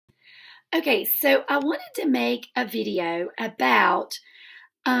Okay, so I wanted to make a video about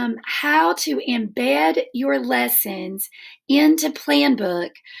how to embed your lessons into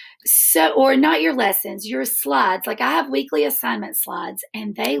planbook. So, or not your lessons, your slides. Like I have weekly assignment slides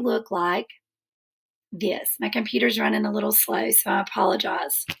and they look like this. My computer's running a little slow, so I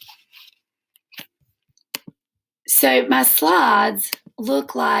apologize. So my slides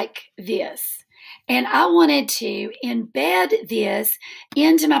look like this. And I wanted to embed this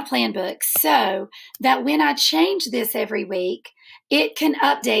into my plan book so that when I change this every week, it can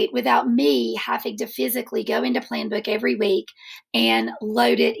update without me having to physically go into plan book every week and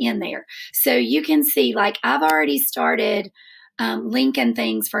load it in there. So you can see, like, I've already started linking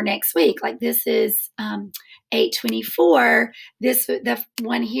things for next week. Like this is 824. The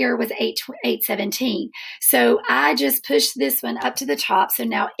one here was 817. So I just pushed this one up to the top. So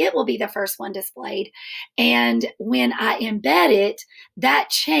now it will be the first one displayed. And when I embed it, that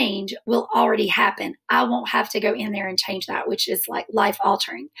change will already happen. I won't have to go in there and change that, which is like life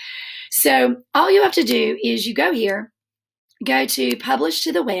altering. So all you have to do is you go here, go to publish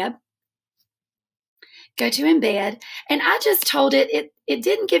to the web, go to embed, and I just told it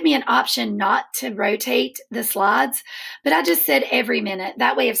didn't give me an option not to rotate the slides, but I just said every minute.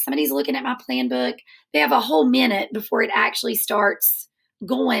 That way, if somebody's looking at my plan book, they have a whole minute before it actually starts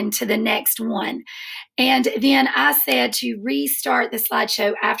going to the next one. And then I said to restart the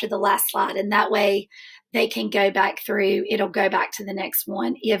slideshow after the last slide, and that way they can go back through. It'll go back to the next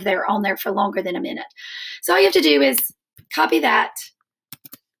one if they're on there for longer than a minute. So all you have to do is copy that,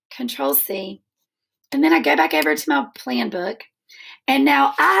 Control C, and then I go back over to my plan book. And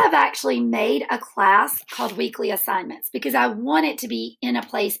now I have actually made a class called Weekly Assignments because I want it to be in a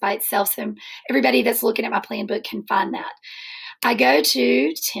place by itself so everybody that's looking at my plan book can find that. I go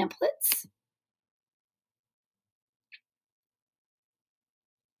to Templates.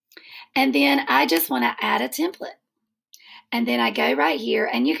 And then I just want to add a template. And then I go right here,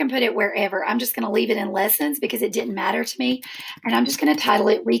 and you can put it wherever. I'm just going to leave it in lessons because it didn't matter to me. And I'm just going to title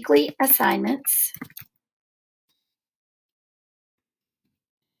it Weekly Assignments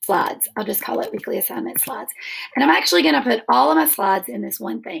Slides. I'll just call it Weekly Assignment Slides. And I'm actually going to put all of my slides in this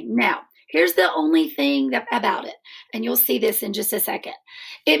one thing. Now, here's the only thing about it, and you'll see this in just a second.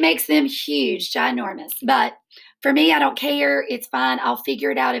 It makes them huge, ginormous. But for me, I don't care. It's fine. I'll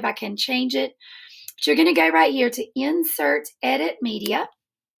figure it out if I can change it. But you're going to go right here to Insert, Edit Media.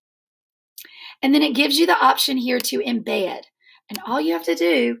 And then it gives you the option here to embed. And all you have to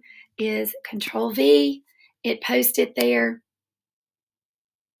do is Control V, it posts it there.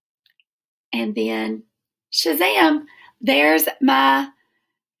 And then shazam, there's my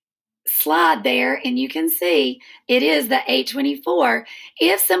slide there, and you can see it is the 824.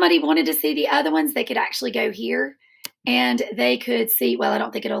 If somebody wanted to see the other ones, they could actually go here and they could see, well, I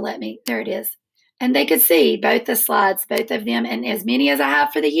don't think it'll let me. There it is. And they could see both the slides, both of them, and as many as I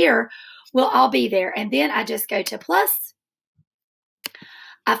have for the year will all be there. And then I just go to plus.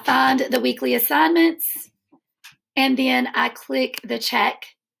 I find the weekly assignments, and then I click the check.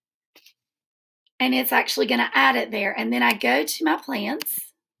 And it's actually going to add it there. And then I go to my plans.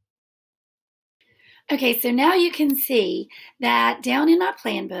 Okay, so now you can see that down in my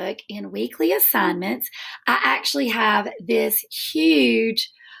plan book in weekly assignments, I actually have this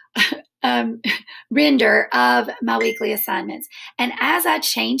huge render of my weekly assignments. And as I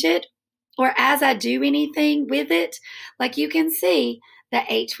change it, or as I do anything with it, like you can see, the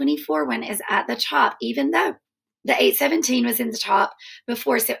 824 one is at the top, even though the 817 was in the top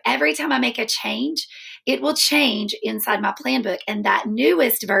before. So every time I make a change, it will change inside my plan book, and that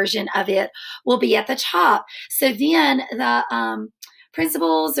newest version of it will be at the top. So then the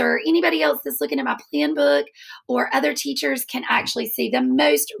principals or anybody else that's looking at my plan book or other teachers can actually see the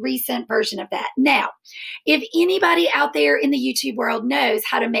most recent version of that. Now, if anybody out there in the YouTube world knows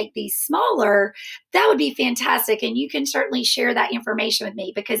how to make these smaller, that would be fantastic. And you can certainly share that information with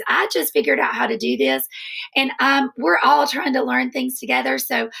me because I just figured out how to do this, and we're all trying to learn things together.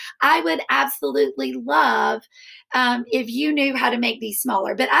 So I would absolutely love if you knew how to make these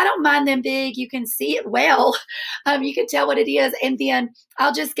smaller, but I don't mind them big. You can see it well. You can tell what it is. And then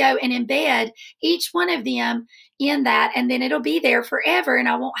I'll just go and embed each one of them in that, and then it'll be there forever, and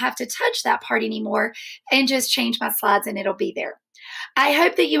I won't have to touch that part anymore and just change my slides and it'll be there. I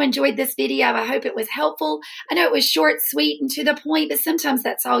hope that you enjoyed this video. I hope it was helpful. I know it was short, sweet, and to the point, but sometimes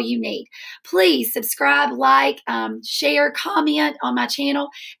that's all you need. Please subscribe, like, share, comment on my channel,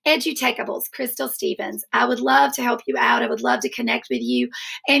 Edutakeables, Crystal Stevens. I would love to help you out. I would love to connect with you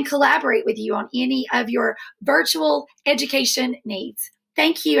and collaborate with you on any of your virtual education needs.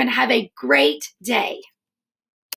 Thank you and have a great day.